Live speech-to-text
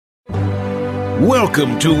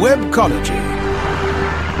Welcome to Webcology.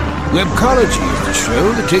 Webcology is the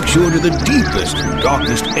show that takes you into the deepest and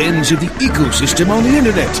darkest ends of the ecosystem on the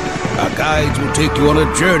internet. Our guides will take you on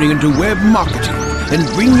a journey into web marketing and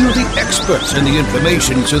bring you the experts and the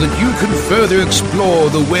information so that you can further explore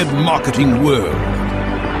the web marketing world.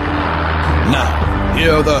 Now,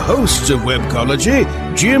 here are the hosts of Webcology,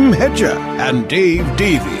 Jim Hedger and Dave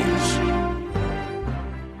Davies.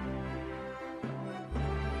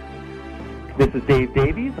 This is Dave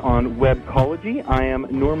Davies on Webcology. I am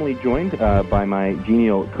normally joined by my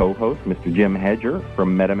genial co-host, Mr. Jim Hedger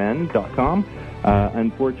from MetaMen.com.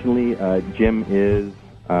 Unfortunately, Jim is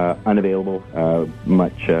unavailable.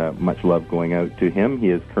 Much love going out to him. He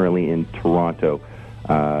is currently in Toronto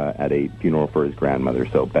at a funeral for his grandmother,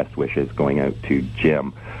 so best wishes going out to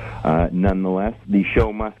Jim. Nonetheless, the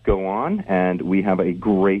show must go on, and we have a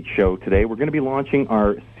great show today. We're going to be launching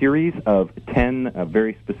our series of 10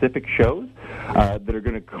 very specific shows that are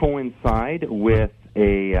going to coincide with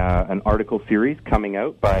an article series coming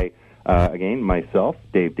out by, again, myself,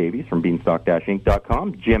 Dave Davies from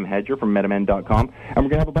Beanstalk-Inc.com, Jim Hedger from MetaMen.com, and we're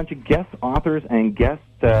going to have a bunch of guest authors and guest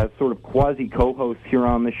sort of quasi-co-hosts here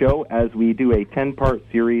on the show as we do a 10-part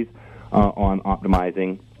series on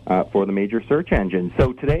optimizing for the major search engines.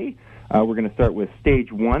 So today, we're going to start with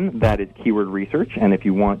stage one, that is keyword research, and if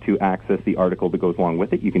you want to access the article that goes along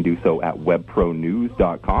with it, you can do so at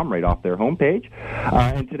webpronews.com, right off their homepage.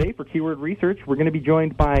 And today, for keyword research, we're going to be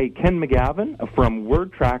joined by Ken McGavin from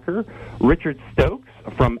WordTracker, Richard Stokes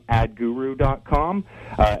from adguru.com,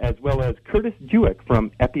 as well as Curtis Jewick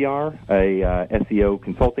from Epiar, a SEO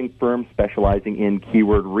consulting firm specializing in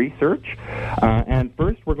keyword research. And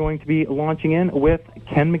first, we're going to be launching in with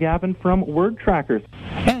Ken McGavin from WordTracker.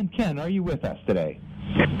 And Ken, are you with us today?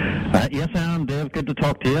 Yes, I am, Dave. Good to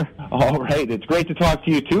talk to you. All right, it's great to talk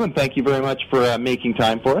to you too, and thank you very much for making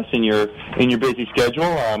time for us in your busy schedule.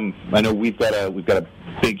 I know we've got a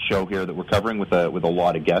big show here that we're covering with a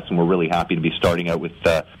lot of guests, and we're really happy to be starting out with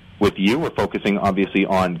you. We're focusing obviously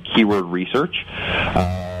on keyword research,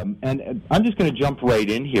 and I'm just going to jump right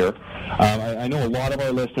in here. I know a lot of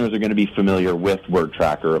our listeners are going to be familiar with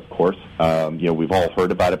WordTracker, of course. We've all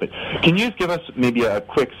heard about it, but can you just give us maybe a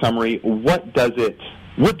quick summary? What does it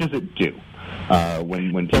do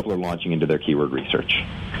when people are launching into their keyword research?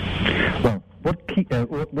 Well, what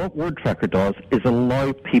WordTracker does is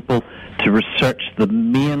allow people to research the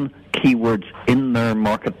main keywords in their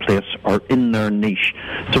marketplace or in their niche.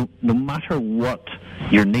 So no matter what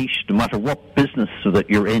your niche, no matter what business that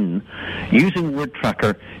you're in, using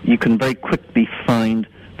WordTracker, you can very quickly find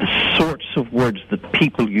the sorts of words that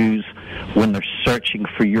people use when they're searching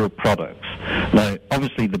for your products. Now,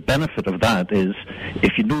 obviously, the benefit of that is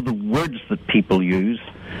if you know the words that people use,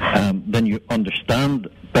 then you understand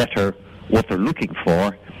better what they're looking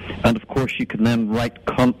for, and of course you can then write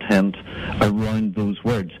content around those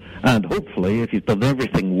words. And hopefully, if you've done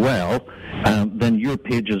everything well, then your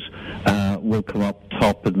pages will come up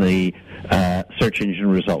top in the search engine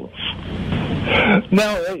results.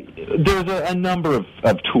 Now, there's a number of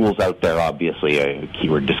tools out there, obviously, a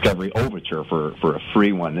keyword discovery Overture for a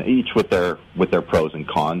free one, each with their pros and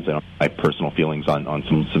cons, and my personal feelings on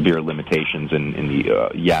some severe limitations in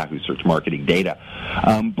the Yahoo search marketing data.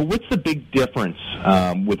 But what's the big difference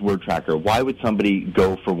with WordTracker? Why would somebody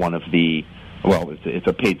go for one of the, well, it's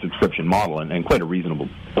a paid subscription model and quite a reasonable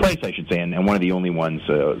price, I should say, and one of the only ones,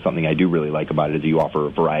 something I do really like about it is you offer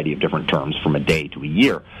a variety of different terms from a day to a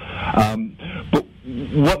year. But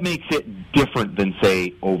what makes it different than,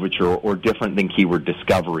 say, Overture or different than keyword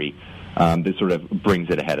discovery that sort of brings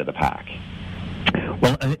it ahead of the pack?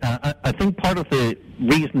 Well, I think part of the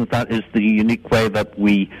reason of that is the unique way that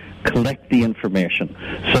we collect the information.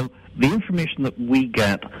 So the information that we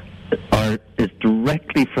get is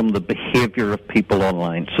directly from the behavior of people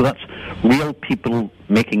online. So that's real people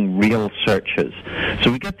making real searches.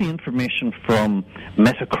 So we get the information from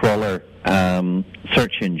Metacrawler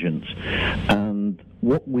search engines. And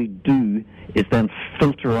what we do is then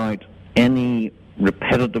filter out any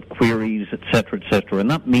repetitive queries, etc., etc. And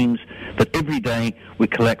that means that every day we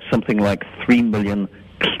collect something like 3 million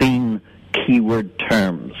clean keyword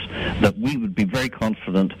terms that we would be very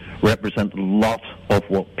confident represent a lot of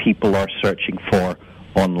what people are searching for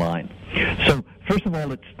online. So first of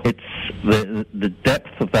all, it's the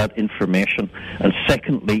depth of that information, and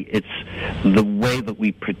secondly, it's the way that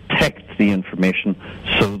we protect the information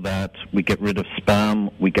so that we get rid of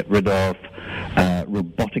spam, we get rid of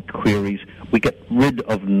robotic queries, we get rid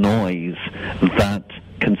of noise that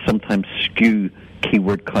can sometimes skew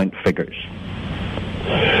keyword count figures.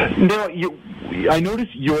 Now, I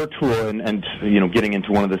noticed your tool, and getting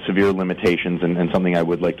into one of the severe limitations, and something I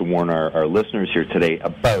would like to warn our listeners here today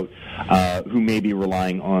about, who may be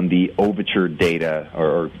relying on the Overture data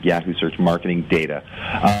or Yahoo Search marketing data.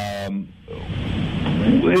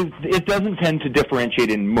 It doesn't tend to differentiate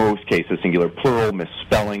in most cases, singular, plural,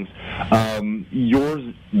 misspellings.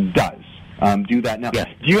 Yours does do that. Now, yes.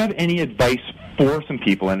 Do you have any advice for some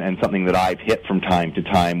people, and something that I've hit from time to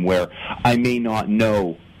time, where I may not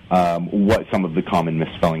know what some of the common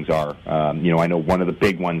misspellings are? I know one of the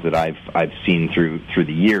big ones that I've seen through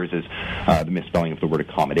the years is the misspelling of the word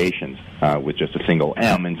accommodations with just a single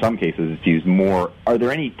M. In some cases, it's used more. Are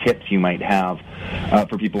there any tips you might have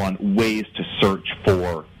for people on ways to search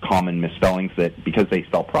for common misspellings that, because they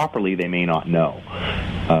spell properly, they may not know?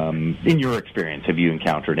 In your experience, have you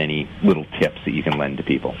encountered any little tips that you can lend to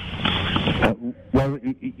people? Well,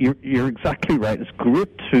 you're exactly right. It's great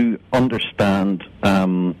to understand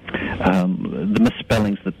the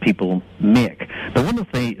misspellings that people make. Now, one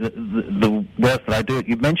of the ways that I do it,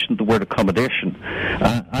 you mentioned the word accommodation.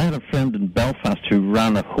 I had a friend in Belfast who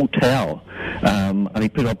ran a hotel, and he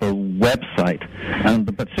put up a website, and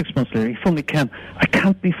about 6 months later he phoned me, Ken, I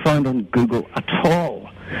can't be found on Google at all.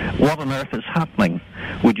 What on earth is happening?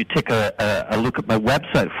 Would you take a look at my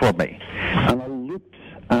website for me? And I looked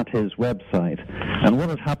at his website, and what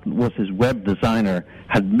had happened was his web designer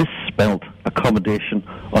had misspelt accommodation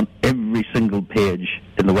on every single page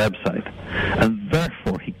in the website, and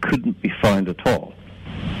therefore he couldn't be found at all.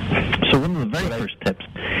 So one of the very first tips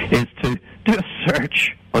is to do a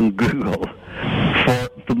search on Google for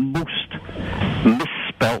the most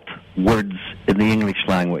misspelt words in the English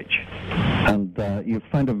language, and you'll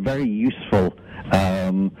find a very useful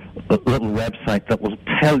little website that will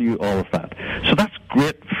tell you all of that. So that's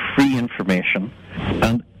great free information,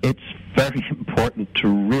 and it's very important to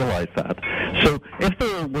realize that. So if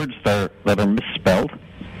there are words there that are misspelled,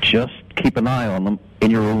 just keep an eye on them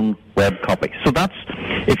in your own web copy. So that's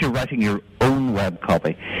if you're writing your own web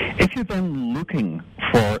copy. If you're then looking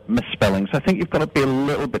for misspellings, I think you've got to be a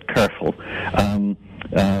little bit careful.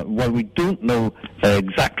 While we don't know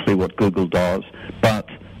exactly what Google does, but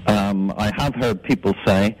I have heard people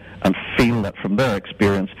say and feel that from their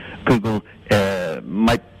experience, Google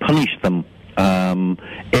might punish them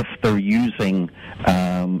if they're using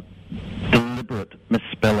deliberate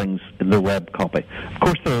misspellings in their web copy. Of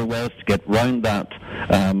course, there are ways to get round that.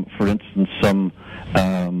 For instance, some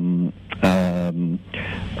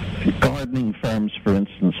gardening firms, for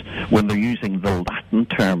instance, when they're using the Latin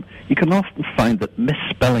term, you can often find that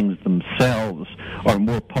misspellings themselves are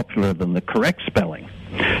more popular than the correct spelling.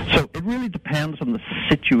 So it really depends on the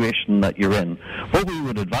situation that you're in. What we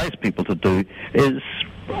would advise people to do is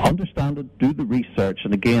understand it, do the research,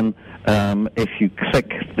 and again, if you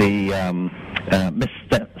click the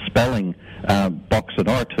misspelling box in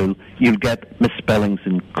our tool, you'll get misspellings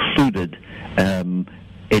included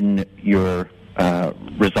in your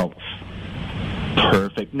results.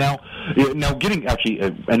 Perfect. Now getting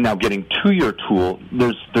to your tool,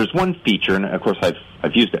 there's one feature, and of course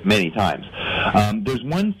I've used it many times. There's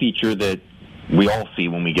one feature that we all see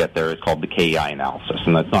when we get there. It's called the KEI analysis,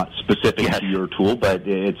 and that's not specific to your tool, but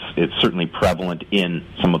it's certainly prevalent in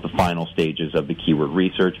some of the final stages of the keyword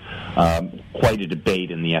research. Quite a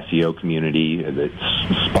debate in the SEO community that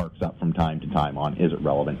sparks up from time to time on, is it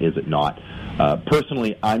relevant, is it not?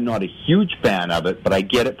 Personally, I'm not a huge fan of it, but I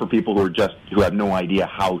get it for people who have no idea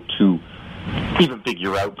how to even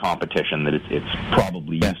figure out competition, that it's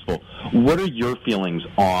probably useful. What are your feelings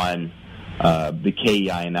on the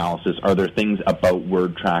KEI analysis? Are there things about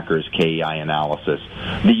WordTracker's KEI analysis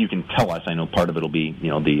that you can tell us? I know part of it will be,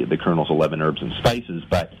 the Colonel's 11 herbs and spices,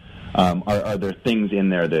 but are there things in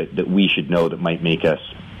there that we should know that might make us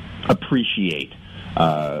appreciate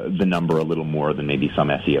the number a little more than maybe some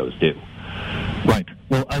SEOs do? Right.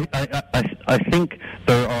 Well, I think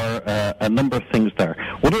there are a number of things there.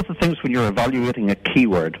 One of the things when you're evaluating a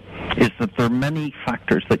keyword is that there are many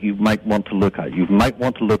factors that you might want to look at. You might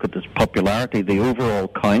want to look at its popularity, the overall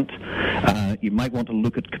count. You might want to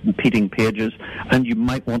look at competing pages, and you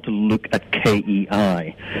might want to look at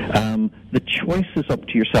KEI. The choice is up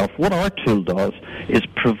to yourself. What our tool does is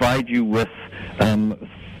provide you with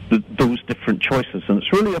those different choices, and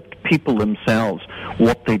it's really up to people themselves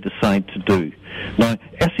what they decide to do. Now,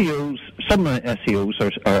 SEOs, some SEOs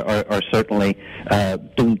are certainly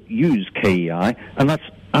don't use KEI, and that's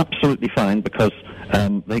absolutely fine because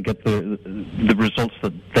they get the results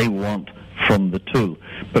that they want from the tool.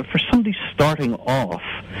 But for somebody starting off,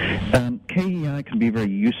 KEI can be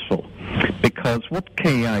very useful because what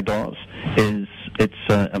KEI does is it's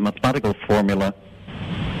a mathematical formula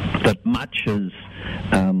that matches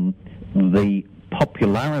the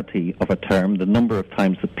popularity of a term, the number of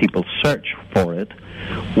times that people search for it,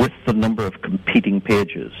 with the number of competing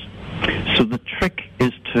pages. So the trick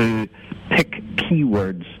is to pick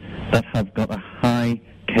keywords that have got a high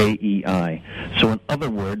KEI. So in other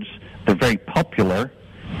words, they're very popular,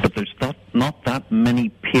 but there's not that many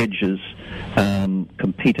pages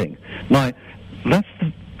competing. Now, that's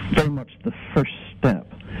very much the first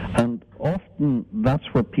step, and often that's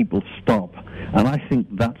where people stop, and I think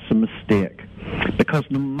that's a mistake. Because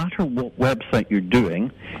no matter what website you're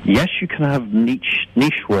doing, yes, you can have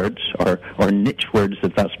niche words or niche words,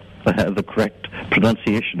 if that's the correct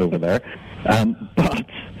pronunciation over there. But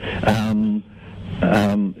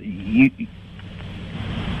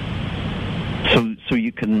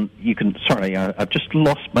you can. Sorry, I've just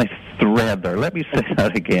lost my thread there. Let me say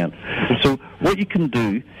that again. So what you can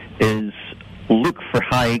do is look for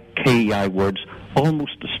high KEI words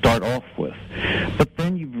almost to start off with, but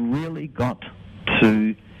then you've really got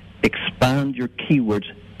to expand your keywords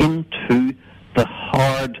into the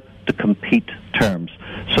hard to compete terms.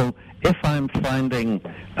 So if I'm finding,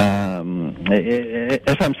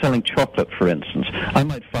 if I'm selling chocolate, for instance, I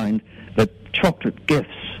might find that chocolate gifts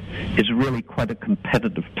is really quite a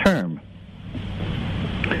competitive term.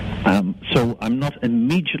 So I'm not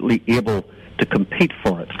immediately able to compete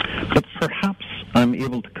for it, but perhaps I'm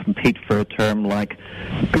able to compete for a term like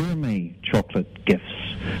gourmet chocolate gifts,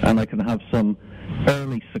 and I can have some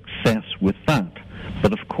early success with that.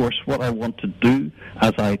 But of course, what I want to do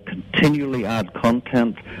as I continually add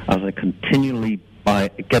content, as I continually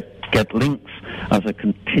get links, as I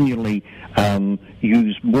continually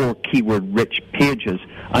use more keyword-rich pages,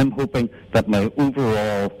 I'm hoping that my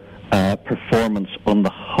overall performance on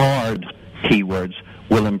the hard keywords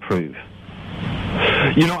will improve.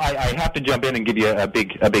 You know, I have to jump in and give you a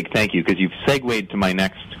big thank you, because you've segued to my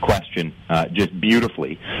next question just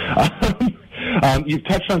beautifully. You've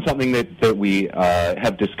touched on something that we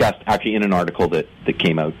have discussed actually in an article that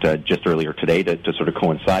came out just earlier today to sort of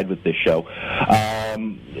coincide with this show,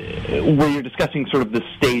 where you're discussing sort of the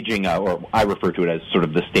staging, or I refer to it as sort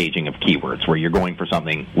of the staging of keywords, where you're going for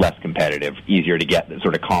something less competitive, easier to get, that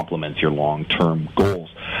sort of complements your long-term goals.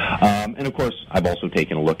 And of course, I've also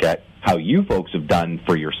taken a look at how you folks have done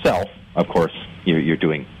for yourself. Of course, you're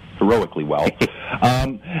doing heroically well.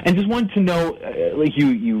 And just wanted to know, like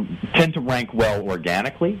you tend to rank well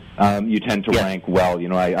organically. You tend to rank well. You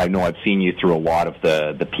know, I know I've seen you through a lot of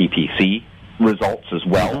the PPC results as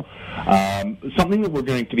well. Something that we're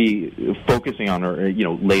going to be focusing on, or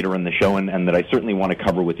later in the show, and that I certainly want to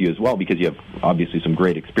cover with you as well, because you have obviously some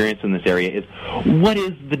great experience in this area, is what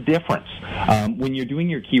is the difference when you're doing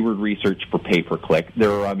your keyword research for pay-per-click?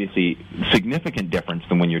 There are obviously significant difference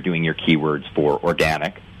than when you're doing your keywords for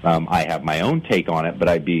organic. I have my own take on it, but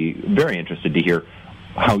I'd be very interested to hear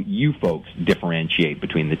how you folks differentiate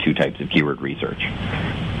between the two types of keyword research.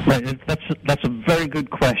 Right, that's a very good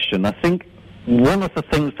question. I think one of the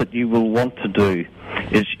things that you will want to do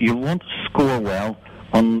is you'll want to score well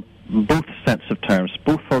on both sets of terms,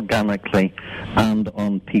 both organically and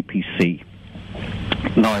on PPC.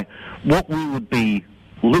 Now, what we would be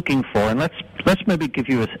looking for, and let's maybe give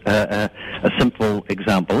you a simple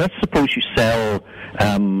example. Let's suppose you sell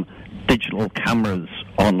digital cameras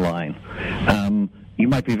online. You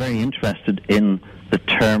might be very interested in the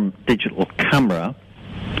term digital camera,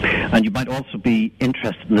 and you might also be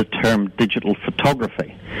interested in the term digital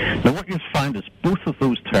photography. Now, what you'll find is both of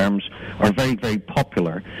those terms are very, very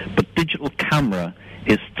popular, but digital camera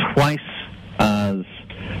is twice as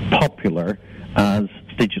popular as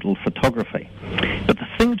digital photography. But the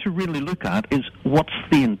thing to really look at is what's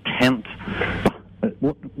the intent,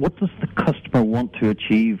 what does the customer want to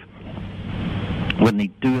achieve when they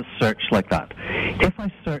do a search like that. If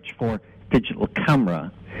I search for digital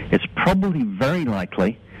camera, it's probably very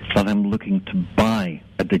likely that I'm looking to buy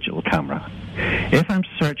a digital camera. If I'm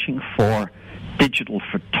searching for digital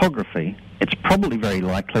photography, it's probably very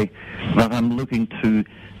likely that I'm looking to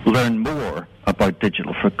learn more about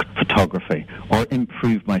digital photography or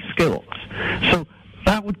improve my skills. So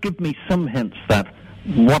that would give me some hints that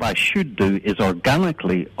what I should do is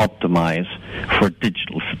organically optimize for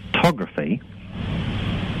digital photography,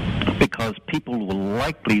 because people will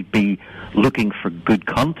likely be looking for good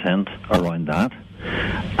content around that,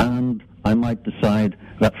 and I might decide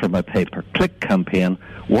that for my pay-per-click campaign,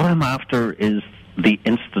 what I'm after is the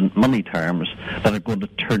instant money terms that are going to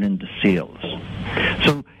turn into sales.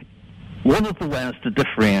 So one of the ways to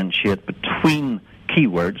differentiate between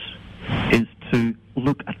keywords is to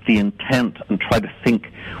look at the intent and try to think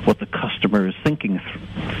what the customer is thinking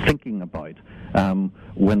about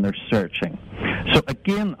when they're searching. So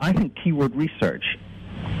again, I think keyword research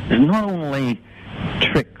is not only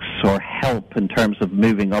tricks or help in terms of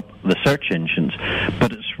moving up the search engines,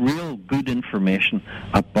 but it's real good information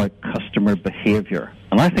about customer behavior.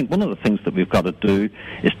 And I think one of the things that we've got to do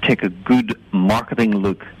is take a good marketing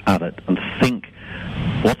look at it and think,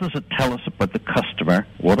 what does it tell us about the customer?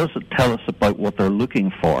 What does it tell us about what they're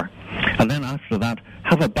looking for? And then after that,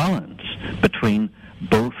 have a balance between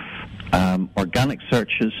both organic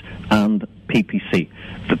searches and PPC.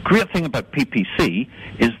 The great thing about PPC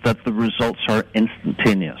is that the results are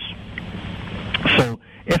instantaneous. So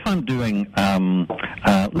if I'm doing,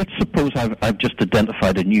 let's suppose I've just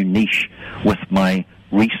identified a new niche with my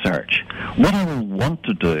research. What I will want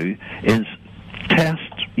to do is test,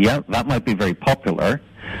 that might be very popular,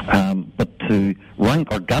 but to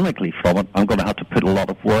rank organically from it, I'm going to have to put a lot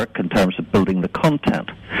of work in terms of building the content.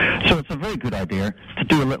 So it's a very good idea to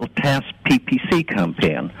do a little test PPC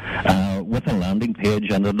campaign with a landing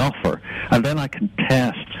page and an offer. And then I can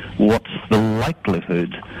test what's the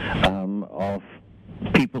likelihood of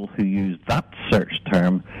people who use that search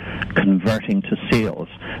term converting to sales.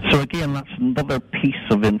 So again, that's another piece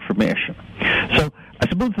of information. So I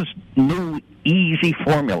suppose there's no easy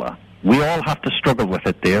formula. We all have to struggle with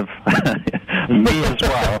it, Dave, me as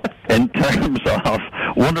well, in terms of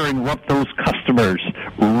wondering what those customers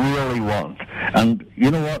really want. And you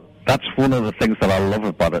know what? That's one of the things that I love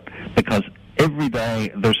about it, because every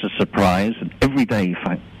day there's a surprise, and every day you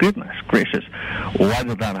find, goodness gracious, why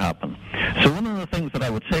did that happen? So one of the things that I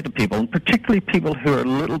would say to people, and particularly people who are a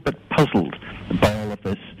little bit puzzled by all of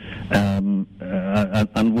this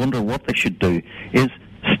and wonder what they should do, is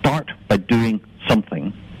start by doing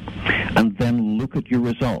something and then look at your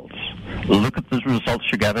results. Look at the results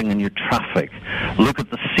you're getting in your traffic. Look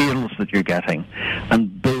at the sales that you're getting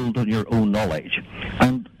and build on your own knowledge.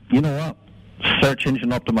 And you know what? Search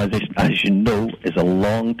engine optimization, as you know, is a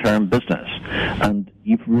long-term business, and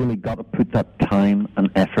you've really got to put that time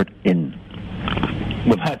and effort in.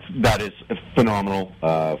 Well, that is phenomenal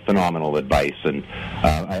advice, and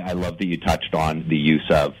I love that you touched on the use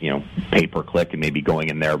of pay-per-click and maybe going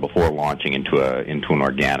in there before launching into an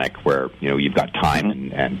organic, where you've got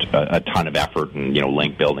time and a ton of effort and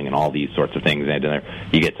link building and all these sorts of things, and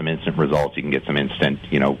you get some instant results, you can get some instant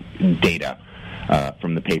data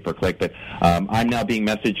from the pay-per-click. But I'm now being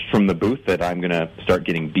messaged from the booth that I'm going to start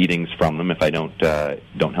getting beatings from them if I don't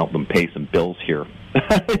help them pay some bills here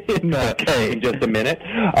in just a minute.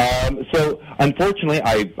 So unfortunately,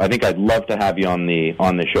 I think I'd love to have you on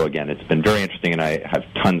the show again. It's been very interesting, and I have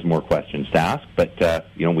tons more questions to ask. But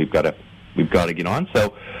we've got to get on.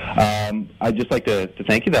 So I'd just like to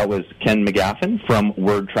thank you. That was Ken McGaffin from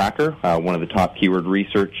WordTracker, one of the top keyword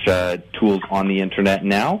research tools on the internet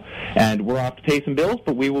now. And we're off to pay some bills,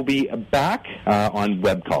 but we will be back on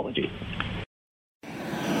Webcology.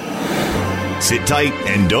 Sit tight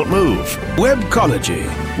and don't move. Webcology.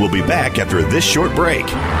 We'll be back after this short break.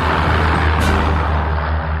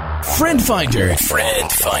 Friend Finder,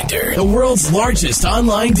 the world's largest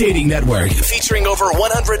online dating network, featuring over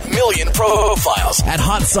 100 million profiles at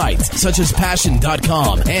hot sites such as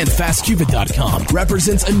Passion.com and FastCupid.com,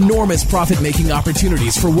 represents enormous profit-making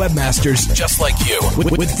opportunities for webmasters just like you.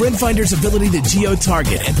 With Friend Finder's ability to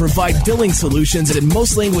geo-target and provide billing solutions in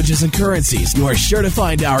most languages and currencies, you are sure to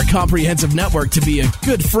find our comprehensive network to be a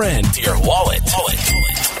good friend to your wallet.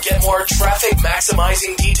 Get more traffic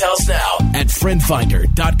maximizing details now at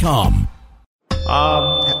friendfinder.com.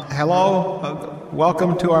 Hello?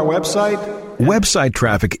 Welcome to our website. Website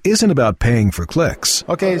traffic isn't about paying for clicks.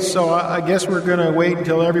 Okay, so I guess we're going to wait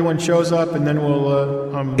until everyone shows up and then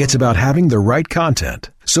we'll... It's about having the right content.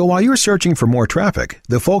 So while you're searching for more traffic,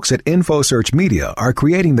 the folks at InfoSearch Media are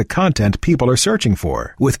creating the content people are searching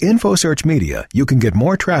for. With InfoSearch Media, you can get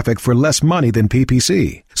more traffic for less money than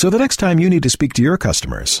PPC. So the next time you need to speak to your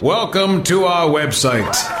customers... Welcome to our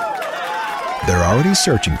website. They're already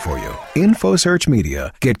searching for you. InfoSearch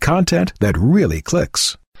Media. Get content that really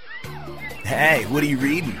clicks. Hey, what are you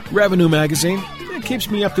reading? Revenue Magazine. It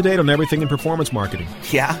keeps me up to date on everything in performance marketing.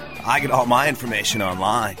 Yeah, I get all my information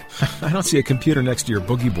online. I don't see a computer next to your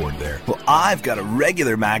boogie board there. Well, I've got a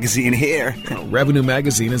regular magazine here. Revenue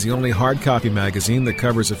Magazine is the only hard copy magazine that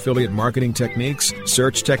covers affiliate marketing techniques,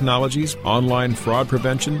 search technologies, online fraud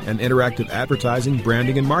prevention, and interactive advertising,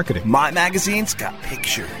 branding, and marketing. My magazine's got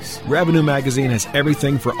pictures. Revenue Magazine has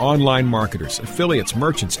everything for online marketers, affiliates,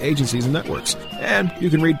 merchants, agencies, and networks. And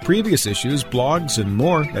you can read previous issues, blogs, and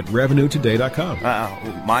more at revenuetoday.com.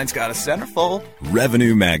 Mine's got a centerfold.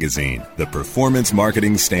 Revenue Magazine, the performance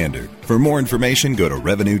marketing standard. For more information, go to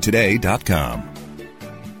revenuetoday.com.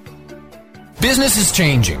 Business is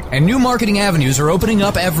changing, and new marketing avenues are opening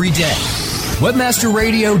up every day.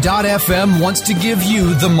 Webmasterradio.fm wants to give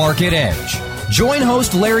you the market edge. Join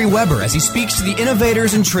host Larry Weber as he speaks to the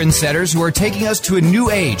innovators and trendsetters who are taking us to a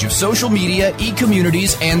new age of social media,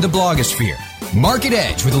 e-communities, and the blogosphere. Market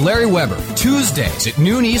Edge with Larry Weber, Tuesdays at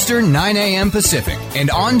noon Eastern, 9 a.m. Pacific,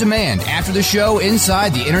 and on demand after the show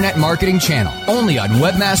inside the Internet Marketing Channel, only on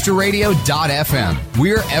webmasterradio.fm.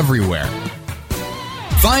 We're everywhere.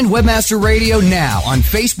 Find Webmaster Radio now on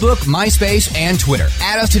Facebook, MySpace, and Twitter.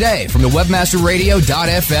 Add us today from the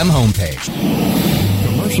webmasterradio.fm homepage.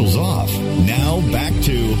 Commercials off. Now back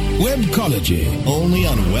to Webcology, only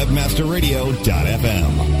on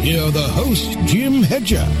webmasterradio.fm. Here are the hosts, Jim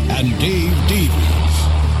Hedger and Dave Davies.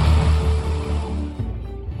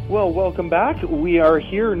 Well, welcome back. We are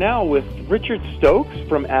here now with Richard Stokes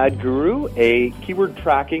from AdGuru, a keyword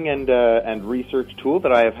tracking and research tool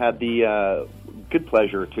that I have had the good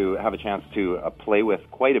pleasure to have a chance to play with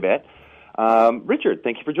quite a bit. Richard,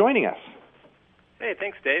 thank you for joining us. Hey,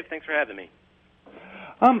 thanks, Dave. Thanks for having me.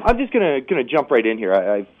 I'm just gonna jump right in here.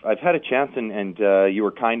 I've had a chance, and you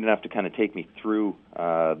were kind enough to kind of take me through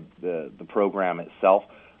the program itself.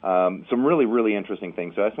 Some really interesting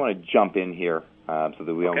things. So I just want to jump in here so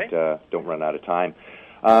that we don't run out of time.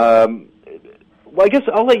 Well, I guess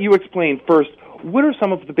I'll let you explain first. What are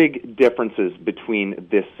some of the big differences between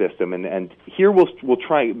this system? And here we'll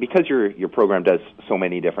try, because your program does so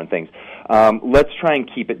many different things, let's try and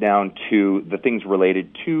keep it down to the things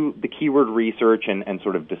related to the keyword research and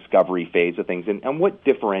sort of discovery phase of things, and what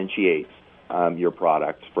differentiates your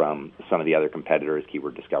product from some of the other competitors,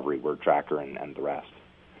 Keyword Discovery, Word Tracker, and the rest.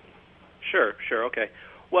 Sure, okay.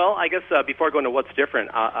 Well, I guess before I go into what's different,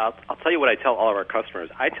 I'll tell you what I tell all of our customers.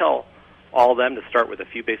 I tell all of them to start with a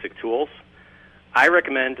few basic tools. I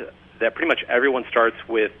recommend that pretty much everyone starts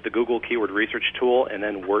with the Google Keyword Research tool and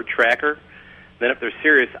then Word Tracker. Then if they're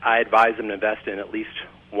serious, I advise them to invest in at least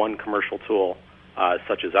one commercial tool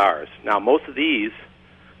such as ours. Now, most of these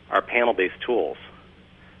are panel-based tools.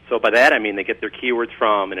 So by that I mean they get their keywords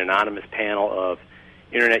from an anonymous panel of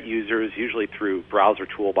Internet users, usually through browser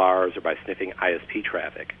toolbars or by sniffing ISP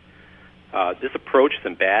traffic. This approach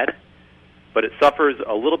isn't bad, but it suffers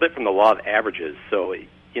a little bit from the law of averages. So,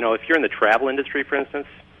 if you're in the travel industry, for instance,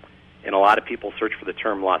 and a lot of people search for the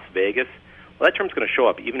term Las Vegas, well, that term's going to show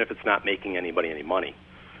up even if it's not making anybody any money.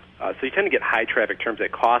 So you tend to get high traffic terms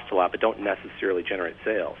that cost a lot but don't necessarily generate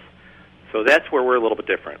sales. So that's where we're a little bit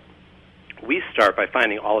different. We start by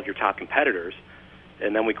finding all of your top competitors,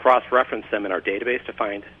 and then we cross-reference them in our database to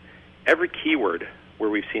find every keyword where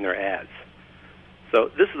we've seen their ads. So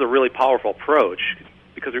this is a really powerful approach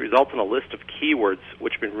because it results in a list of keywords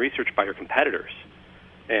which have been researched by your competitors.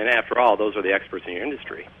 And after all, those are the experts in your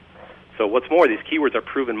industry. So what's more, these keywords are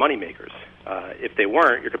proven moneymakers. If they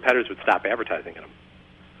weren't, your competitors would stop advertising in them.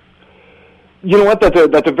 You know what?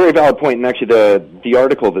 That's a very valid point. And actually, the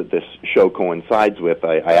article that this show coincides with,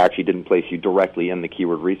 I actually didn't place you directly in the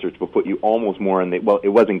keyword research, but put you almost more in the, well, it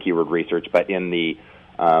was in keyword research, but in the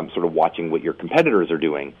sort of watching what your competitors are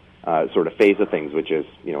doing sort of phase of things, which is,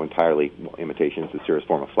 entirely, imitation is a serious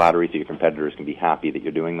form of flattery, so your competitors can be happy that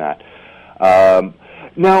you're doing that.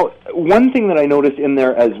 Now, one thing that I noticed in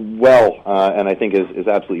there as well, and I think is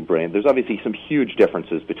absolutely brilliant, there's obviously some huge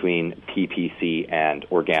differences between PPC and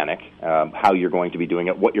organic, how you're going to be doing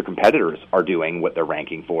it, what your competitors are doing, what they're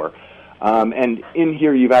ranking for. And in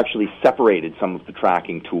here, you've actually separated some of the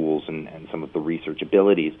tracking tools and some of the research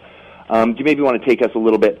abilities. Do you maybe want to take us a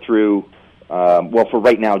little bit through, well, for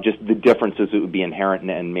right now, just the differences that would be inherent,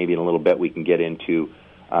 and maybe in a little bit we can get into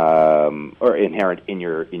or inherent in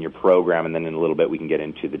your program, and then in a little bit we can get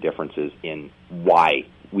into the differences in why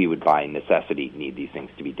we would by necessity need these things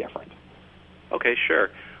to be different. Okay, sure.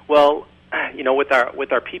 Well, with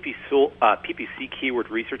our PPC keyword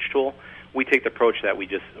research tool, we take the approach that we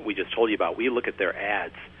just told you about. We look at their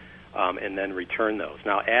ads and then return those.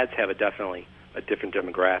 Now, ads have definitely a different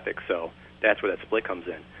demographic, so that's where that split comes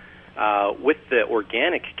in. With the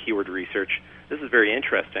organic keyword research, this is very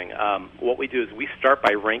interesting. What we do is we start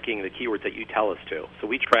by ranking the keywords that you tell us to. So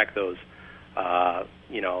we track those, and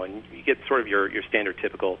you get sort of your standard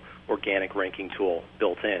typical organic ranking tool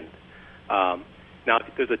built in. Now,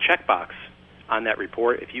 if there's a checkbox on that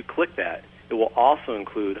report. If you click that, it will also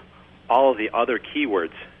include all of the other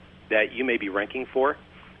keywords that you may be ranking for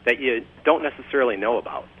that you don't necessarily know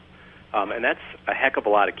about. And that's a heck of a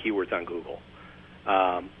lot of keywords on Google.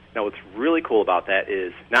 Now, what's really cool about that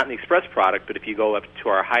is not in the Express product, but if you go up to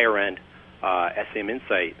our higher-end SEM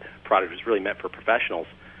Insight product, which is really meant for professionals,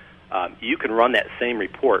 you can run that same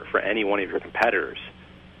report for any one of your competitors.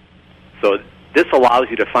 So this allows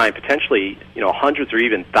you to find potentially, hundreds or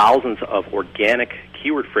even thousands of organic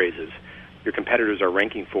keyword phrases your competitors are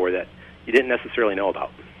ranking for that you didn't necessarily know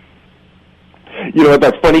about. You know what,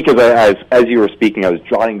 that's funny because as you were speaking, I was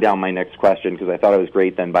jotting down my next question because I thought it was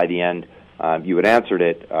great. Then by the end, you had answered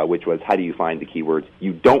it, which was, how do you find the keywords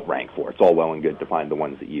you don't rank for? It's all well and good to find the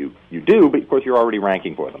ones that you do, but of course you're already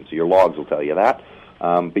ranking for them, so your logs will tell you that.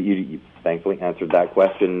 But you thankfully answered that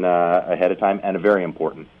question ahead of time, and a very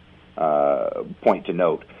important point to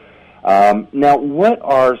note. Now, what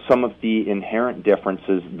are some of the inherent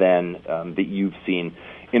differences then that you've seen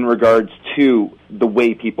in regards to the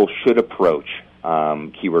way people should approach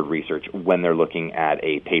keyword research when they're looking at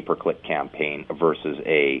a pay-per-click campaign versus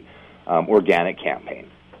a organic campaign?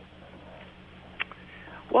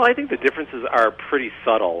 Well, I think the differences are pretty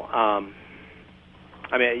subtle.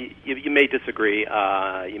 I mean, you may disagree.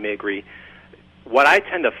 You may agree. What I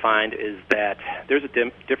tend to find is that there's a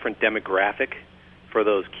different demographic for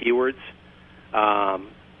those keywords.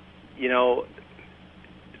 You know,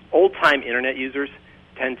 old-time Internet users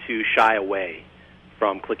tend to shy away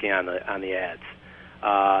from clicking on the ads.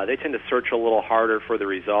 They tend to search a little harder for the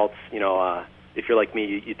results. You know, if you're like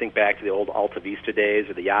me, you think back to the old Alta Vista days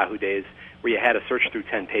or the Yahoo days where you had to search through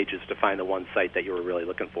 10 pages to find the one site that you were really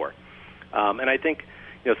looking for. And I think,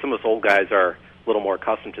 you know, some of us old guys are a little more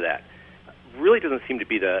accustomed to that. Really doesn't seem to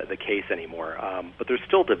be the case anymore, but there's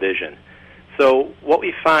still division. So what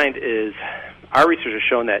we find is our research has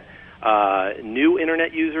shown that new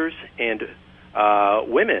Internet users and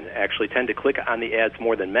women actually tend to click on the ads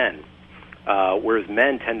more than men, whereas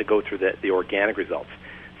men tend to go through the organic results.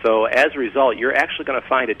 So as a result, you're actually going to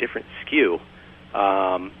find a different skew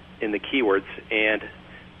in the keywords, and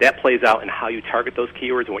that plays out in how you target those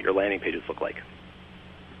keywords and what your landing pages look like.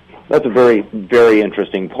 That's a very, very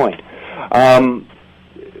interesting point.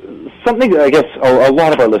 Something that I guess a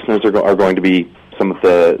lot of our listeners are going to be some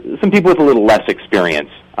people with a little less experience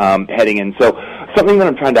heading in. So something that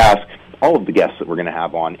I'm trying to ask all of the guests that we're going to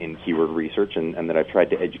have on in keyword research and that I've tried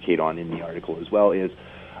to educate on in the article as well is,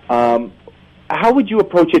 how would you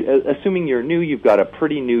approach it, assuming you're new, you've got a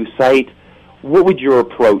pretty new site, what would your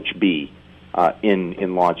approach be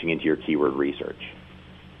in launching into your keyword research?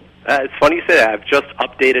 It's funny you say that. I've just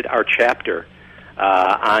updated our chapter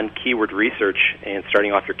on keyword research and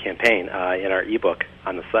starting off your campaign in our ebook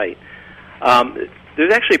on the site.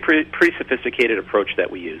 There's actually a pretty sophisticated approach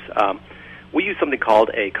that we use. We use something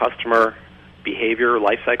called a customer behavior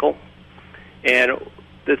life cycle, and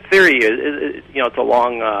the theory is you know, it's a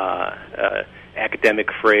long academic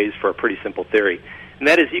phrase for a pretty simple theory, and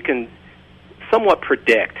that is you can somewhat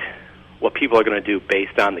predict what people are going to do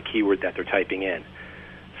based on the keyword that they're typing in.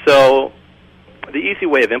 So the easy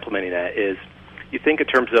way of implementing that is you think in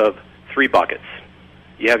terms of three buckets.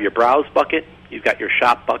 You have your browse bucket, you've got your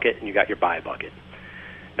shop bucket, and you've got your buy bucket.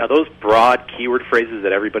 Now those broad keyword phrases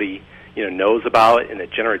that everybody knows about and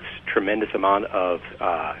that generates tremendous amount of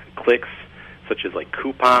clicks, such as like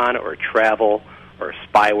coupon or travel or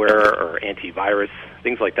spyware or antivirus,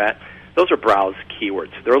 things like that, those are browse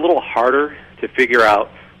keywords. They're a little harder to figure out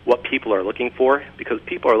what people are looking for because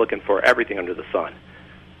people are looking for everything under the sun.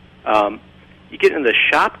 You get into the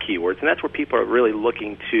shop keywords, and that's where people are really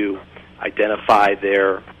looking to identify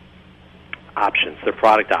their options, their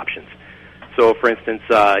product options. So, for instance,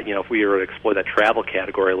 if we were to explore that travel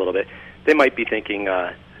category a little bit, they might be thinking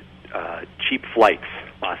cheap flights,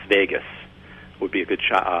 Las Vegas would be a good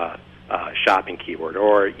shopping keyword,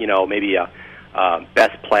 or maybe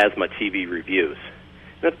best plasma TV reviews.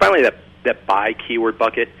 And then finally, that buy keyword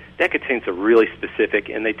bucket, that contains a really specific,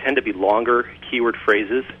 and they tend to be longer keyword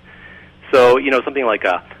phrases. So, something like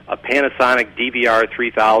a Panasonic DVR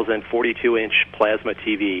 3000 42-inch plasma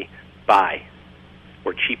TV buy,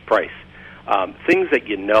 or cheap price. Things that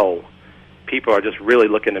people are just really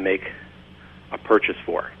looking to make a purchase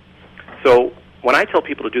for. So when I tell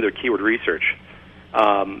people to do their keyword research,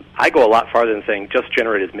 I go a lot farther than saying just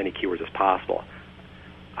generate as many keywords as possible.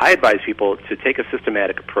 I advise people to take a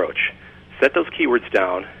systematic approach, set those keywords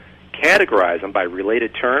down, categorize them by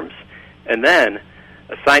related terms, and then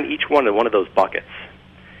assign each one to one of those buckets.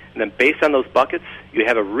 And then based on those buckets, you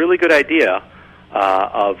have a really good idea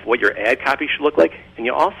of what your ad copy should look like, and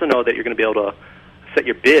you also know that you're going to be able to set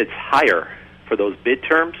your bids higher for those bid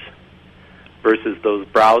terms versus those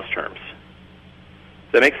browse terms.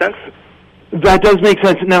 Does that make sense? That does make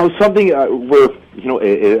sense. Now, something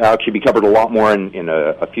it actually be covered a lot more in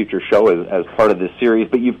a future show as part of this series,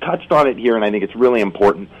 but you've touched on it here, and I think it's really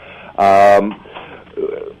important.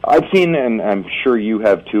 I've seen, and I'm sure you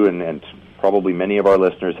have too, and probably many of our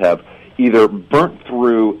listeners have, either burnt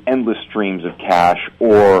through endless streams of cash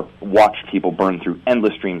or watched people burn through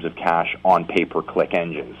endless streams of cash on pay-per-click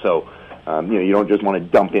engines. So You don't just want to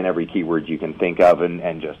dump in every keyword you can think of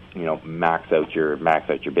and just max out your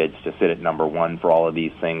bids to sit at number one for all of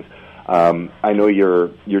these things. I know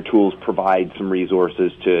your tools provide some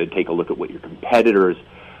resources to take a look at what your competitors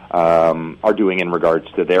are doing in regards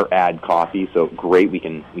to their ad copy. So great, we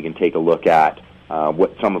can take a look at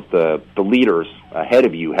what some of the leaders ahead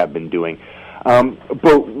of you have been doing.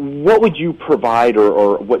 But what would you provide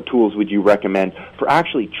or what tools would you recommend for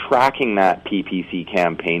actually tracking that PPC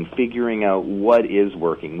campaign, figuring out what is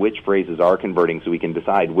working, which phrases are converting, so we can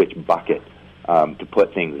decide which bucket to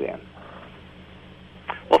put things in?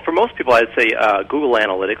 Well, for most people, I'd say Google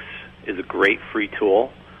Analytics is a great free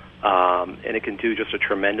tool, and it can do just a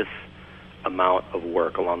tremendous amount of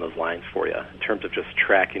work along those lines for you in terms of just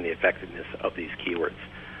tracking the effectiveness of these keywords.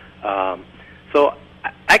 So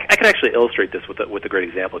I can actually illustrate this with a great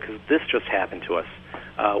example, because this just happened to us.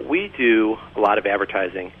 We do a lot of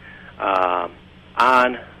advertising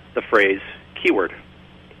on the phrase keyword.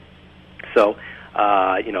 So,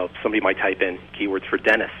 somebody might type in keywords for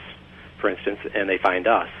dentists, for instance, and they find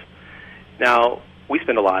us. Now, we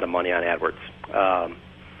spend a lot of money on AdWords.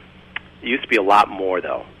 It used to be a lot more,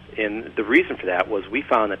 though. And the reason for that was we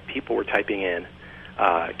found that people were typing in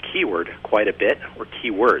keyword quite a bit, or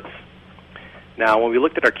keywords. Now, when we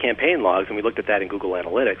looked at our campaign logs, and we looked at that in Google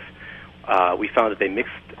Analytics, we found that they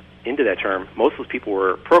mixed into that term. Most of those people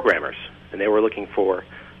were programmers, and they were looking for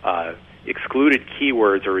excluded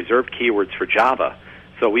keywords or reserved keywords for Java.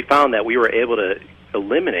 So we found that we were able to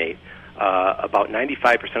eliminate about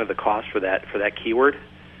 95% of the cost for that keyword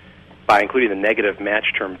by including the negative match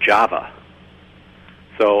term Java.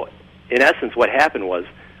 So, in essence, what happened was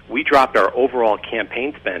we dropped our overall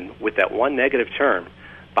campaign spend with that one negative term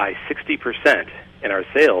by 60%, and our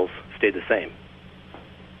sales stayed the same.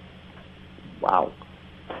 Wow.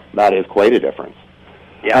 That is quite a difference.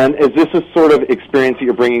 Yeah. And is this a sort of experience that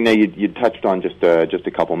you're bringing now? You touched on just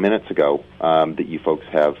a couple minutes ago that you folks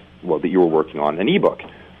have, that you were working on an ebook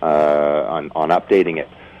on updating it.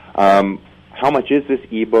 How much is this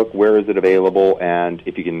ebook? Where is it available? And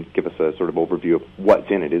if you can give us a sort of overview of what's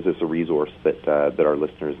in it, is this a resource that our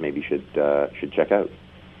listeners maybe should check out?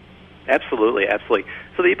 Absolutely.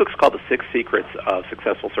 So the ebook's called The 6 Secrets of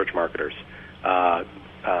Successful Search Marketers.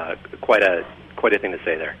 Quite a thing to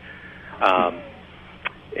say there.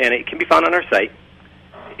 And it can be found on our site,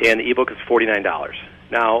 and the ebook is $49.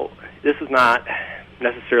 Now, this is not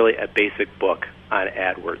necessarily a basic book on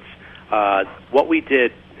AdWords. What we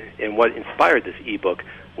did and what inspired this ebook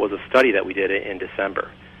was a study that we did in December.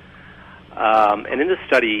 And in this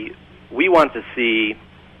study, we wanted to see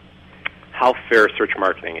how fair search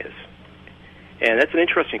marketing is. And that's an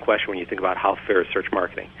interesting question when you think about how fair is search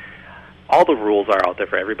marketing. All the rules are out there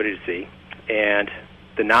for everybody to see, and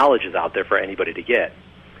the knowledge is out there for anybody to get.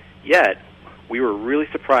 Yet, we were really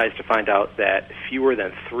surprised to find out that fewer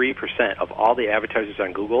than 3% of all the advertisers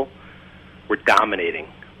on Google were dominating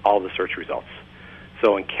all the search results.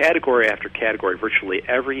 So in category after category, virtually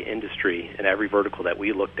every industry and every vertical that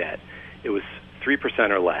we looked at, it was 3%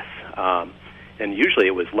 or less. And usually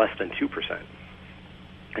it was less than 2%.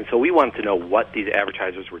 And so we wanted to know what these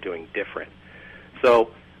advertisers were doing different.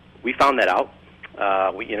 So we found that out.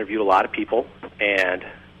 We interviewed a lot of people and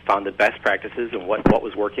found the best practices and what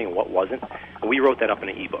was working and what wasn't. And we wrote that up in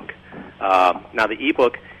an ebook. Now the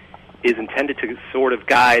ebook is intended to sort of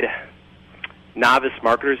guide novice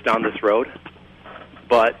marketers down this road,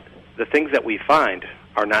 but the things that we find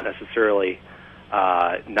are not necessarily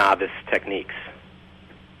novice techniques.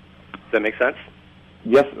 Does that make sense?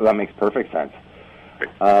 Yes, that makes perfect sense.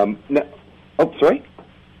 Sorry?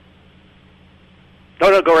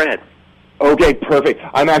 No, go right ahead. Okay, perfect.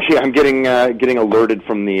 I'm getting alerted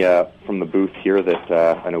from the booth here that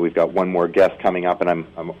I know we've got one more guest coming up, and I'm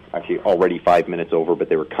actually already 5 minutes over, but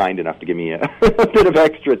they were kind enough to give me a bit of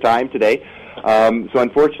extra time today. So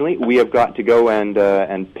unfortunately, we have got to go and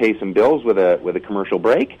pay some bills with a commercial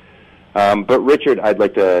break. But Richard, I'd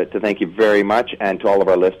like to thank you very much, and to all of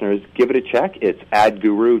our listeners, give it a check. It's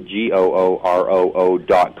AdGuru,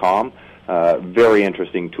 GOOROO.com. Very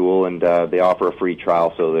interesting tool, and they offer a free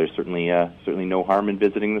trial, so there's certainly no harm in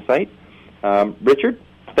visiting the site. Richard,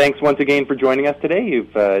 thanks once again for joining us today.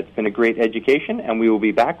 It's been a great education, and we will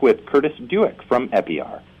be back with Curtis Dewick from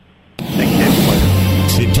Epiar. Thank you.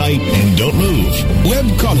 Sit tight and don't move.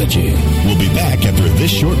 Webcology. We'll be back after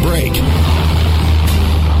this short break.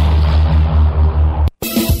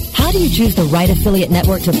 How do you choose the right affiliate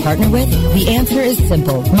network to partner with? The answer is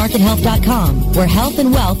simple. MarketHealth.com, where health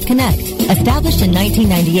and wealth connect. Established in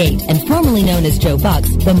 1998 and formerly known as Joe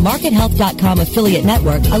Bucks, the MarketHealth.com affiliate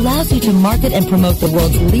network allows you to market and promote the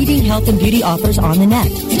world's leading health and beauty offers on the net.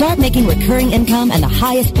 Start making recurring income and the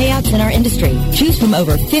highest payouts in our industry. Choose from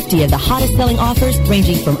over 50 of the hottest selling offers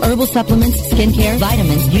ranging from herbal supplements, skincare,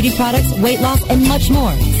 vitamins, beauty products, weight loss, and much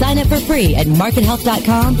more. Sign up for free at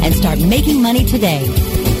MarketHealth.com and start making money today.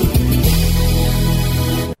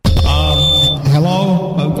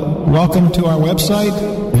 Hello, welcome to our website.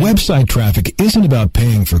 Website traffic isn't about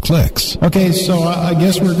paying for clicks. Okay, so I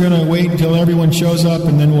guess we're going to wait until everyone shows up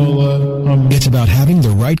and then we'll... It's about having the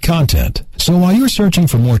right content. So while you're searching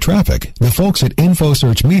for more traffic, the folks at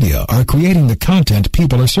InfoSearch Media are creating the content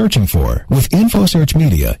people are searching for. With InfoSearch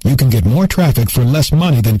Media, you can get more traffic for less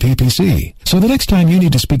money than PPC. So the next time you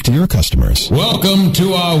need to speak to your customers... Welcome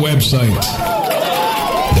to our website.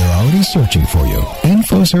 They're already searching for you.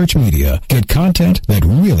 InfoSearch Media. Get content that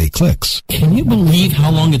really clicks. Can you believe how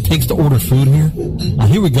long it takes to order food here?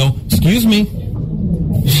 Here we go. Excuse me.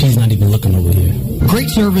 She's not even looking over here. Great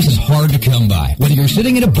service is hard to come by, whether you're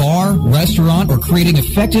sitting at a bar, restaurant, or creating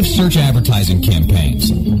effective search advertising campaigns.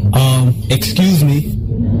 Excuse me.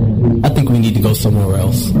 I think we need to go somewhere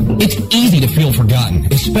else. It's easy to feel forgotten,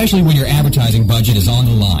 especially when your advertising budget is on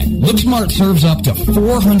the line. LookSmart serves up to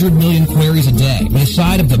 400 million queries a day with a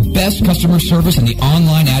side of the best customer service in the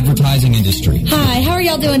online advertising industry. Hi, how are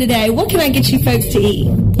y'all doing today? What can I get you folks to eat?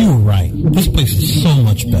 You're right. This place is so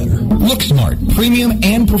much better. LookSmart, premium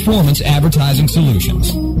and performance advertising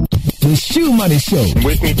solutions. The Shoe Money Show.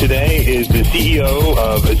 With me today is the CEO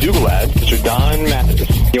of Azoogle Ads, Mr. Don Mathis.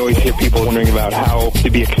 You always hear people wondering about how to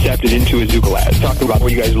be accepted into Azoogle Ads. Talk about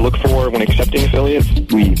what you guys look for when accepting affiliates.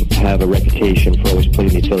 We have a reputation for always putting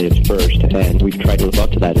the affiliates first, and we've tried to live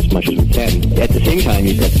up to that as much as we can. At the same time,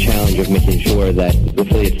 you've got the challenge of making sure that the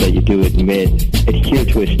affiliates that you do admit adhere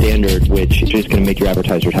to a standard which is going to make your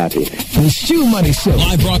advertisers happy. The Shoe Money Show.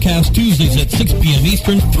 Live broadcast Tuesdays at 6 p.m.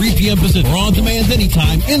 Eastern, 3 p.m. Pacific. Or on demand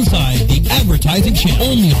anytime inside the advertising channel.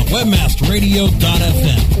 Only on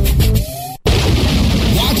webmasterradio.fm.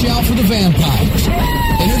 Watch out for the vampires.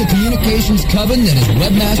 Enter the communications coven that is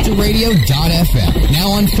webmasterradio.fm. Now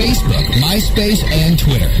on Facebook, MySpace, and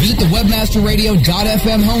Twitter. Visit the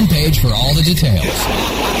webmasterradio.fm homepage for all the details.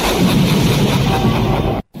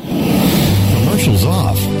 Commercials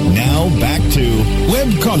off. Now back to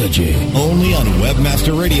Webcology, only on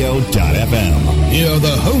webmasterradio.fm. Here are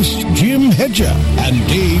the hosts, Jim Hedger and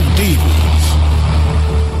Dave Davies.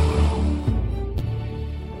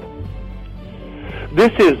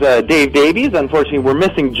 This is Dave Davies. Unfortunately, we're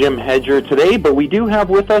missing Jim Hedger today, but we do have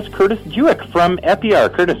with us Curtis Jewick from Epiar.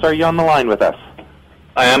 Curtis, are you on the line with us?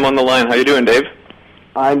 I am on the line. How you doing, Dave?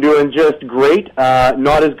 I'm doing just great.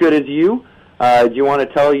 Not as good as you. Do you want to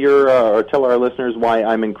tell or tell our listeners why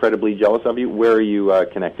I'm incredibly jealous of you? Where are you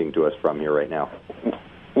connecting to us from here right now?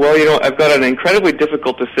 Well, I've got an incredibly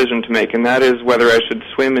difficult decision to make, and that is whether I should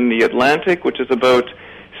swim in the Atlantic, which is about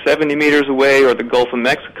 70 meters away, or the Gulf of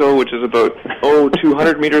Mexico, which is about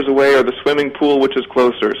 200 meters away, or the swimming pool, which is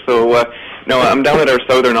closer. So, no, I'm down at our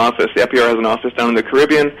southern office. The Epiar has an office down in the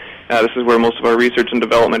Caribbean. This is where most of our research and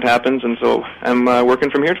development happens, and so I'm working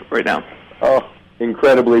from here right now. Oh,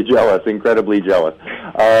 incredibly jealous, incredibly jealous.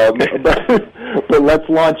 But let's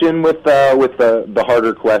launch in with the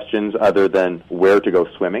harder questions, other than where to go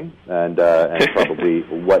swimming and probably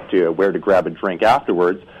where to grab a drink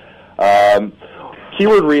afterwards.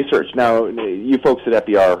 Keyword research. Now, you folks at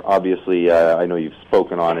Epiar, obviously, I know you've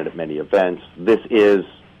spoken on it at many events. This is,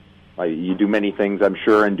 you do many things, I'm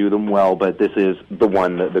sure, and do them well, but this is the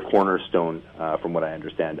cornerstone, from what I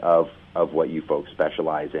understand, of what you folks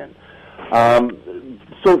specialize in.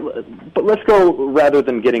 But let's go, rather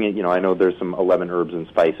than getting it, I know there's some 11 herbs and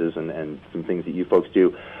spices and some things that you folks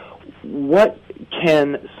do. What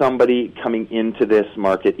can somebody coming into this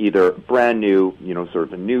market, either brand new, sort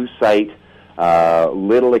of a new site,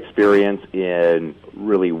 little experience in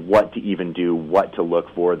really what to even do, what to look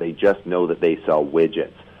for, they just know that they sell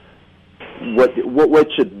widgets. What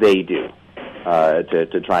should they do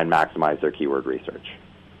to try and maximize their keyword research?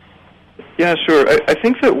 Yeah, sure. I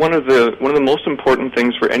think that one of the most important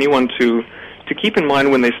things for anyone to keep in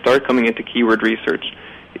mind when they start coming into keyword research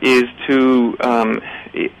is to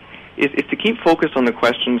keep focused on the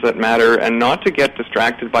questions that matter, and not to get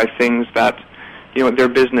distracted by things that their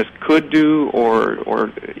business could do,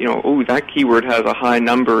 or that keyword has a high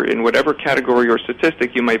number in whatever category or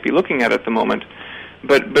statistic you might be looking at the moment,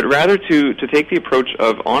 but rather to take the approach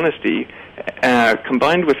of honesty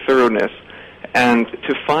combined with thoroughness, and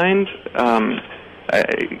to find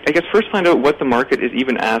I guess first find out what the market is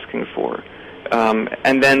even asking for.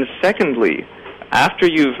 And then secondly, after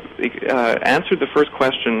you've answered the first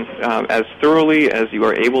question as thoroughly as you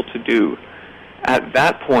are able to do, at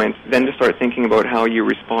that point, then to start thinking about how you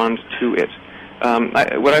respond to it.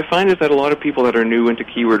 What I find is that a lot of people that are new into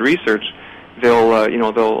keyword research,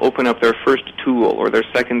 they'll open up their first tool or their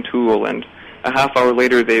second tool, and a half hour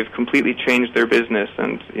later they've completely changed their business,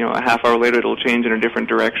 and a half hour later it'll change in a different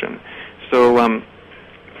direction. So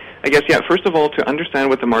I guess, first of all, to understand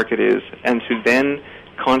what the market is, and to then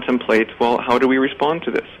contemplate, well, how do we respond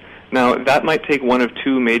to this? Now, that might take one of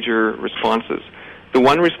two major responses. The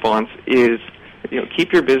one response is,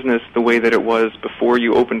 keep your business the way that it was before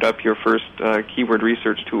you opened up your first keyword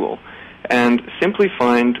research tool, and simply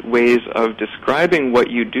find ways of describing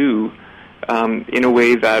what you do in a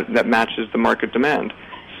way that matches the market demand.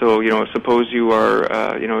 So, suppose you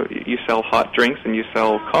are, you sell hot drinks and you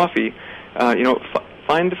sell coffee,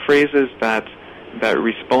 find the phrases that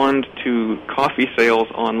respond to coffee sales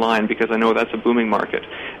online, because I know that's a booming market.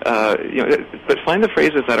 But find the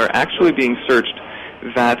phrases that are actually being searched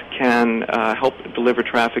that can help deliver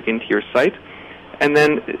traffic into your site. And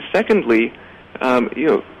then secondly,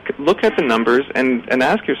 look at the numbers and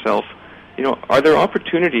ask yourself, are there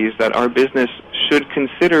opportunities that our business should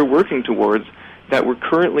consider working towards that we're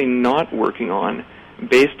currently not working on,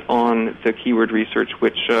 based on the keyword research,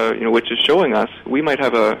 which is showing us we might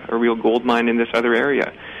have a real gold mine in this other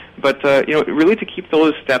area. But really to keep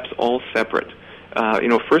those steps all separate.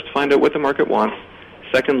 First find out what the market wants.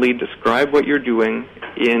 Secondly, describe what you're doing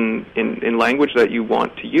in language that you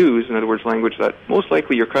want to use. In other words, language that most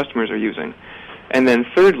likely your customers are using. And then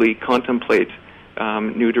thirdly, contemplate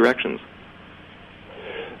new directions.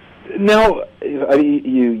 Now,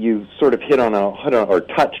 you sort of hit on or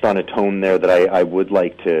touched on a tone there that I would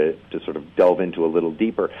like to sort of delve into a little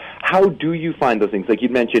deeper. How do you find those things? Like you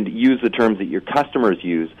mentioned, use the terms that your customers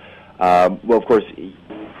use. Well, of course,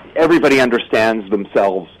 everybody understands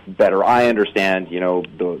themselves better. I understand,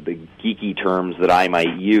 the geeky terms that I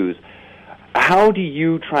might use. How do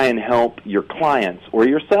you try and help your clients or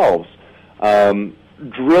yourselves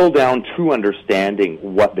drill down to understanding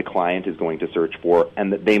what the client is going to search for,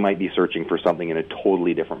 and that they might be searching for something in a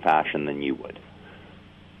totally different fashion than you would?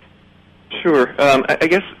 Sure. I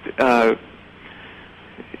guess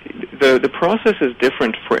the process is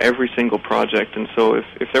different for every single project, and so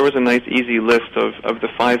if there was a nice easy list of the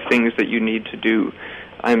 5 things that you need to do,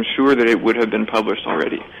 I'm sure that it would have been published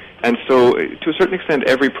already. And so to a certain extent,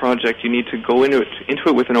 every project you need to go into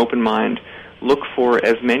it with an open mind, look for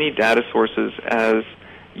as many data sources as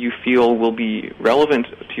you feel will be relevant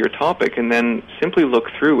to your topic, and then simply look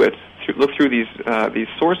through these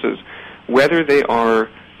sources, whether they are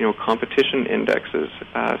competition indexes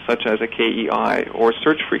such as a KEI or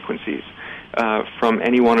search frequencies from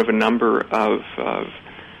any one of a number of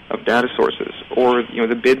data sources, or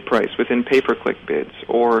the bid price within pay-per-click bids,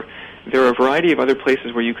 or there are a variety of other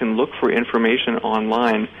places where you can look for information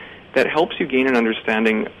online that helps you gain an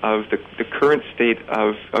understanding of the current state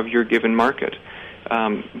of your given market,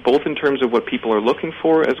 both in terms of what people are looking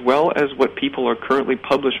for as well as what people are currently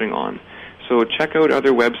publishing on. So check out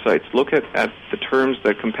other websites, look at the terms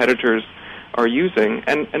that competitors are using,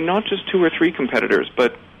 and not just 2 or 3 competitors,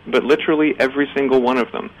 but literally every single one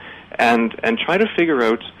of them, and try to figure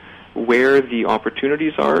out where the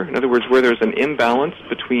opportunities are. In other words, where there's an imbalance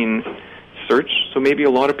between search. So maybe a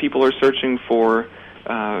lot of people are searching for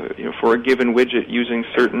a given widget using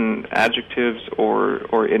certain adjectives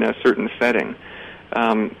or in a certain setting.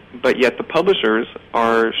 But yet the publishers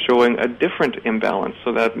are showing a different imbalance,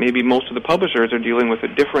 so that maybe most of the publishers are dealing with a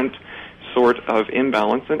different sort of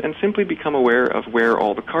imbalance, and simply become aware of where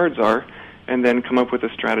all the cards are, and then come up with a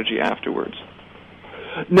strategy afterwards.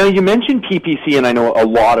 Now, you mentioned PPC, and I know a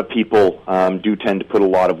lot of people do tend to put a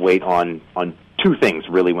lot of weight on 2 things,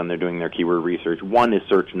 really, when they're doing their keyword research. One is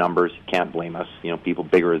search numbers. You can't blame us. People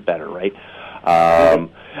bigger is better, right?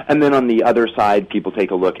 And then on the other side, people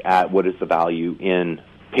take a look at what is the value in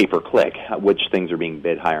pay-per-click, which things are being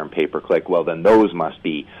bid higher in pay-per-click. Well, then those must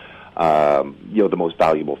be the most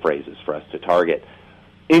valuable phrases for us to target.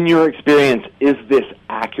 In your experience, is this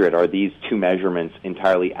accurate? Are these 2 measurements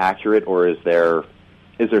entirely accurate, or is there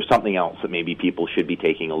something else that maybe people should be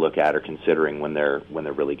taking a look at or considering when they're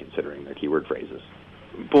really considering their keyword phrases?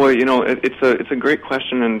 Boy, it's a great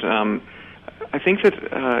question, and I think that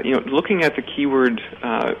looking at the keyword,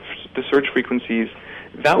 the search frequencies,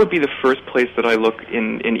 that would be the first place that I look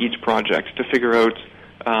in each project to figure out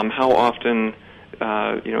how often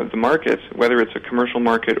the market, whether it's a commercial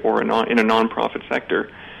market or in a nonprofit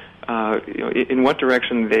sector, in what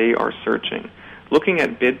direction they are searching. Looking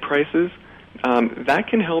at bid prices, that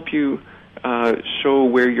can help you show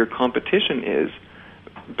where your competition is,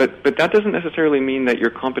 but that doesn't necessarily mean that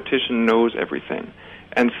your competition knows everything.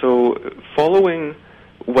 And so following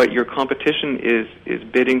what your competition is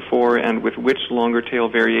bidding for and with which longer tail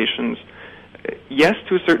variations, yes,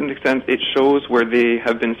 to a certain extent it shows where they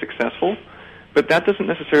have been successful, but that doesn't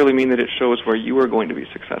necessarily mean that it shows where you are going to be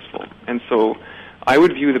successful. And so I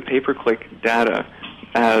would view the pay-per-click data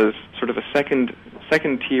as sort of a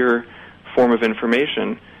second-tier form of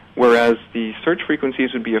information, whereas the search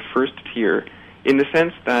frequencies would be a first tier in the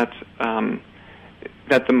sense that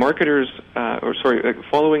that the marketers,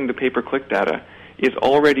 following the pay-per-click data is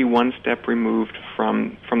already one step removed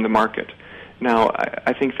from the market. Now,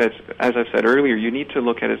 I think that, as I said earlier, you need to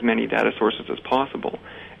look at as many data sources as possible,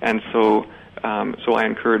 and so I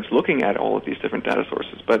encourage looking at all of these different data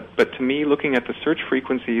sources. But to me, looking at the search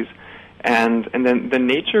frequencies and then the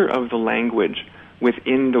nature of the language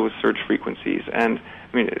within those search frequencies, and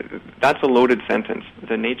I mean that's a loaded sentence,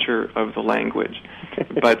 the nature of the language.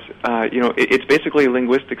 But it's basically a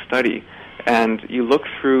linguistic study, and you look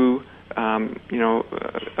through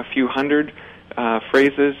a few hundred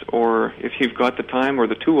phrases, or if you've got the time or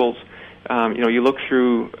the tools, you look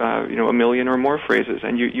through a million or more phrases,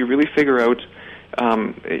 and you really figure out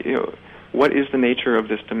what is the nature of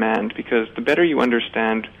this demand, because the better you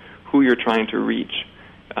understand who you're trying to reach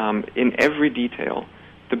in every detail,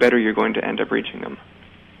 the better you're going to end up reaching them.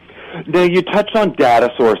 Now, you touched on data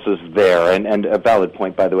sources there, and a valid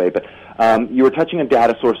point, by the way, but you were touching on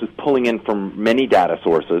data sources, pulling in from many data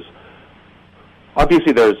sources.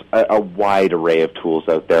 Obviously, there's a wide array of tools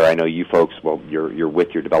out there. I know you folks, well, you're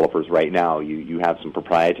with your developers right now. You have some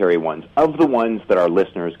proprietary ones. Of the ones that our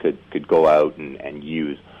listeners could go out and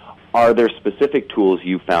use, are there specific tools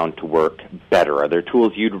you found to work better? Are there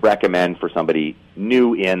tools you'd recommend for somebody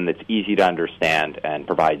new in that's easy to understand and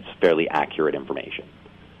provides fairly accurate information?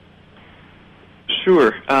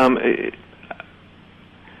 Sure.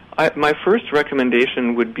 My first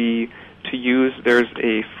recommendation would be to use, there's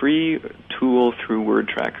a free tool through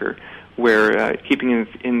WordTracker where, keeping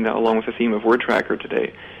in along with the theme of WordTracker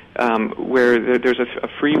today, where there's a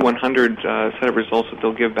free 100 set of results that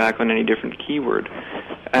they'll give back on any different keyword.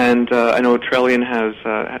 And I know Trellian has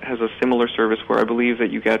a similar service where I believe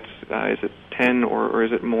that you get, is it 10 or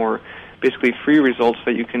is it more, basically free results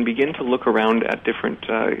that you can begin to look around at different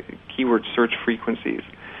keyword search frequencies.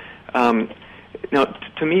 Now,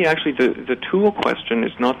 to me, actually, the tool question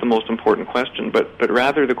is not the most important question, but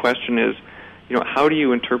rather the question is, how do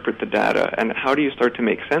you interpret the data and how do you start to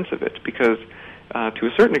make sense of it? Because to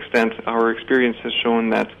a certain extent, our experience has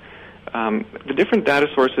shown that the different data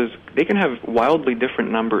sources, they can have wildly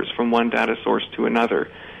different numbers from one data source to another.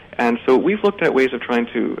 And so we've looked at ways of trying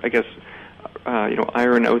to, I guess,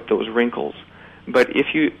 iron out those wrinkles. But if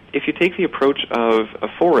you take the approach of a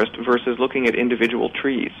forest versus looking at individual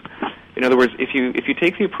trees, in other words, if you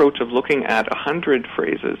take the approach of looking at 100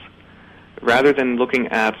 phrases rather than looking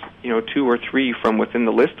at 2 or 3 from within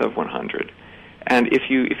the list of 100, and if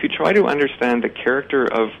you try to understand the character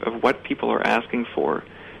of what people are asking for,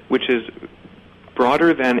 which is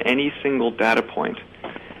broader than any single data point,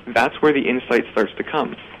 that's where the insight starts to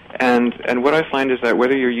come. And what I find is that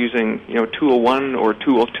whether you're using tool 1 or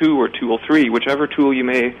tool 2 or tool 3, whichever tool you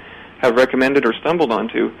may have recommended or stumbled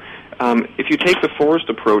onto, if you take the forest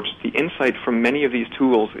approach, the insight from many of these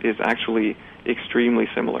tools is actually extremely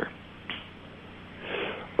similar.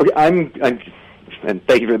 Okay, and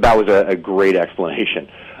thank you for that. Was a great explanation.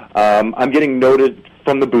 I'm getting noted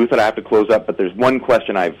from the booth that I have to close up, but there's one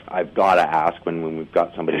question I've got to ask when we've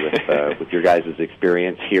got somebody with your guys'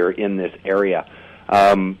 experience here in this area.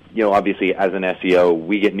 Obviously, as an SEO,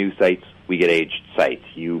 we get new sites, we get aged sites.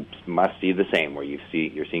 You must see the same, where you're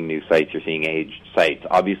seeing new sites, you're seeing aged sites.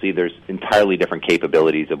 Obviously, there's entirely different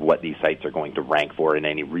capabilities of what these sites are going to rank for in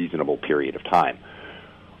any reasonable period of time.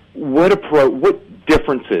 What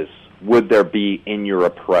differences would there be in your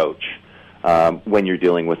approach when you're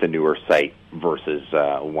dealing with a newer site versus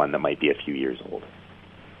one that might be a few years old?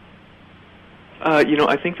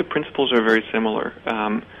 I think the principles are very similar.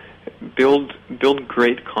 Build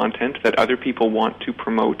great content that other people want to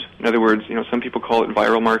promote. In other words, some people call it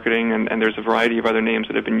viral marketing, and there's a variety of other names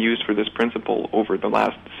that have been used for this principle over the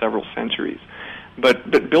last several centuries.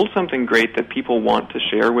 But build something great that people want to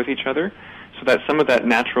share with each other, so that some of that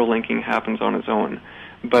natural linking happens on its own.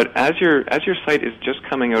 But as your site is just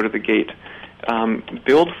coming out of the gate,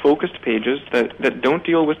 build focused pages that don't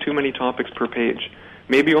deal with too many topics per page.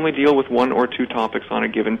 Maybe only deal with 1 or 2 topics on a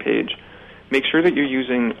given page. Make sure that you're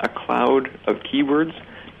using a cloud of keywords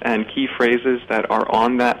and key phrases that are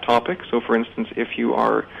on that topic. So, for instance, if you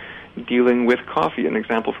are, dealing with coffee. An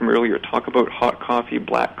example from earlier, talk about hot coffee,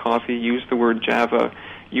 black coffee, use the word Java,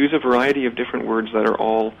 use a variety of different words that are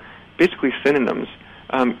all basically synonyms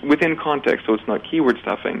within context, so it's not keyword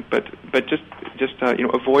stuffing, but just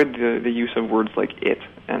avoid the use of words like it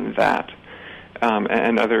and that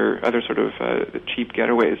and other sort of cheap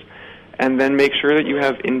getaways. And then make sure that you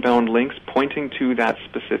have inbound links pointing to that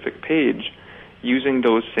specific page using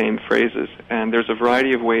those same phrases. And there's a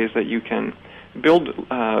variety of ways that you can build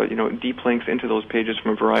deep links into those pages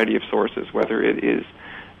from a variety of sources, whether it is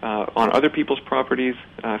on other people's properties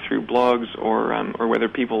through blogs or whether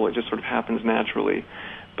it just sort of happens naturally.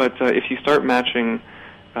 But if you start matching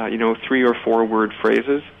 3 or 4 word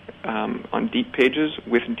phrases on deep pages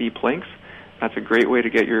with deep links, that's a great way to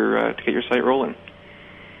get your site rolling.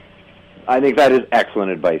 I think that is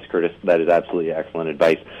excellent advice, Curtis. That is absolutely excellent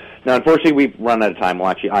advice. Now, unfortunately, we've run out of time. Well,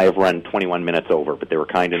 actually, I have run 21 minutes over, but they were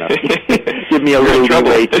kind enough to give me a little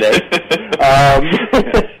leeway today.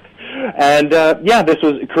 This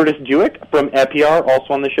was Curtis Jewick from Epiar.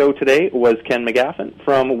 Also on the show today was Ken McGaffin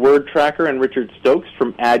from WordTracker and Richard Stokes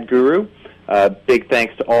from AdGuru. Big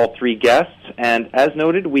thanks to all 3 guests. And as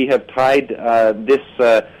noted, we have tied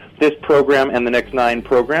this program and the next 9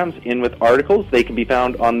 programs in with articles. They can be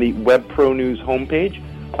found on the Web Pro News homepage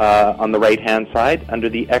on the right-hand side under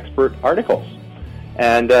the Expert Articles.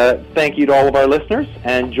 And thank you to all of our listeners,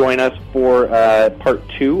 and join us for part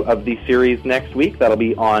 2 of the series next week. That'll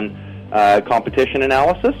be on competition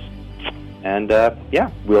analysis. And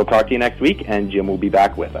we'll talk to you next week, and Jim will be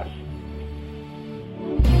back with us.